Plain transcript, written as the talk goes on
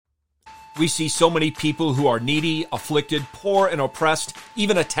we see so many people who are needy, afflicted, poor, and oppressed,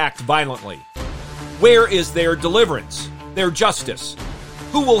 even attacked violently. Where is their deliverance, their justice?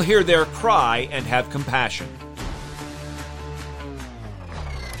 Who will hear their cry and have compassion?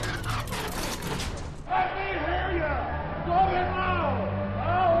 Let me hear you! Going low!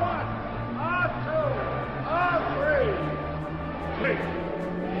 A1, A2, A3. Please.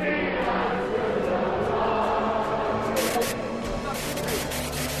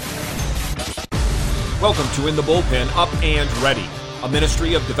 Welcome to In the Bullpen, Up and Ready, a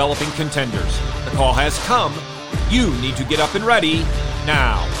ministry of developing contenders. The call has come. You need to get up and ready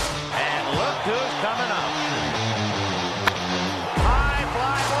now. And look who's coming up. High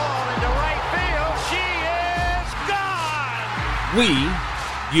fly ball into right field. She is gone! We,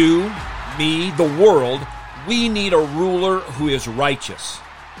 you, me, the world, we need a ruler who is righteous.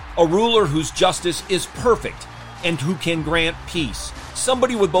 A ruler whose justice is perfect and who can grant peace.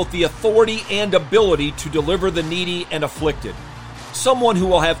 Somebody with both the authority and ability to deliver the needy and afflicted. Someone who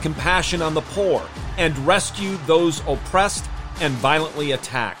will have compassion on the poor and rescue those oppressed and violently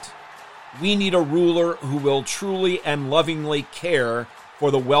attacked. We need a ruler who will truly and lovingly care for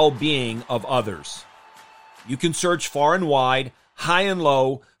the well-being of others. You can search far and wide, high and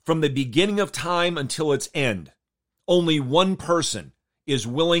low, from the beginning of time until its end. Only one person is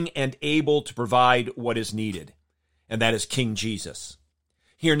willing and able to provide what is needed, and that is King Jesus.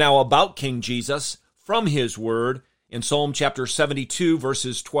 Hear now about King Jesus from his word in Psalm chapter 72,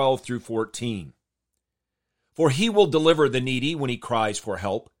 verses 12 through 14. For he will deliver the needy when he cries for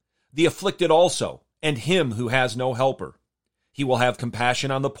help, the afflicted also, and him who has no helper. He will have compassion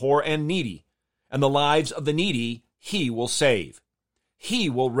on the poor and needy, and the lives of the needy he will save. He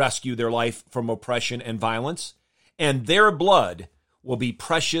will rescue their life from oppression and violence, and their blood will be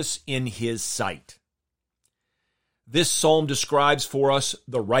precious in his sight. This psalm describes for us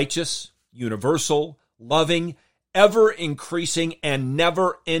the righteous, universal, loving, ever-increasing, and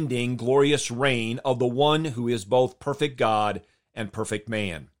never-ending glorious reign of the one who is both perfect God and perfect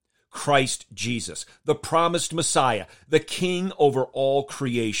man, Christ Jesus, the promised Messiah, the King over all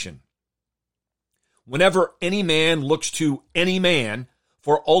creation. Whenever any man looks to any man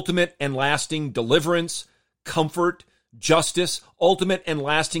for ultimate and lasting deliverance, comfort, justice, ultimate and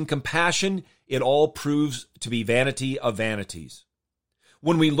lasting compassion, it all proves to be vanity of vanities.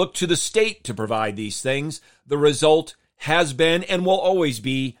 When we look to the state to provide these things, the result has been and will always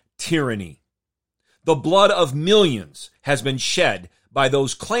be tyranny. The blood of millions has been shed by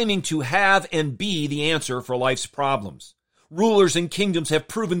those claiming to have and be the answer for life's problems. Rulers and kingdoms have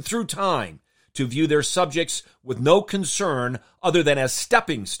proven through time to view their subjects with no concern other than as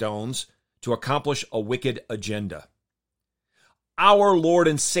stepping stones to accomplish a wicked agenda. Our Lord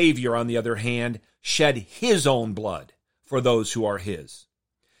and Savior, on the other hand, shed his own blood for those who are his.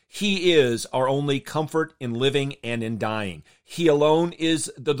 He is our only comfort in living and in dying. He alone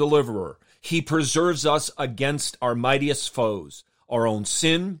is the deliverer. He preserves us against our mightiest foes, our own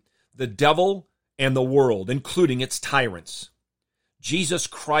sin, the devil, and the world, including its tyrants. Jesus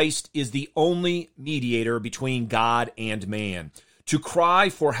Christ is the only mediator between God and man. To cry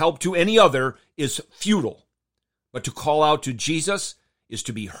for help to any other is futile. But to call out to Jesus is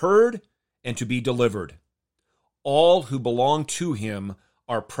to be heard and to be delivered. All who belong to him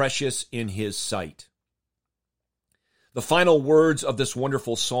are precious in his sight. The final words of this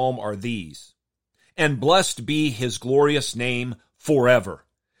wonderful psalm are these: and blessed be his glorious name forever,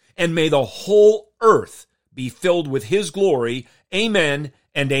 and may the whole earth be filled with his glory. Amen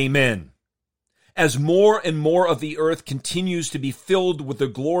and amen. As more and more of the earth continues to be filled with the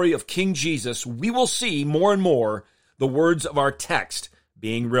glory of King Jesus, we will see more and more the words of our text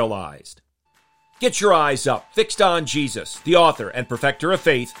being realized. Get your eyes up, fixed on Jesus, the author and perfecter of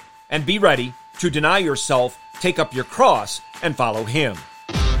faith, and be ready to deny yourself, take up your cross, and follow him.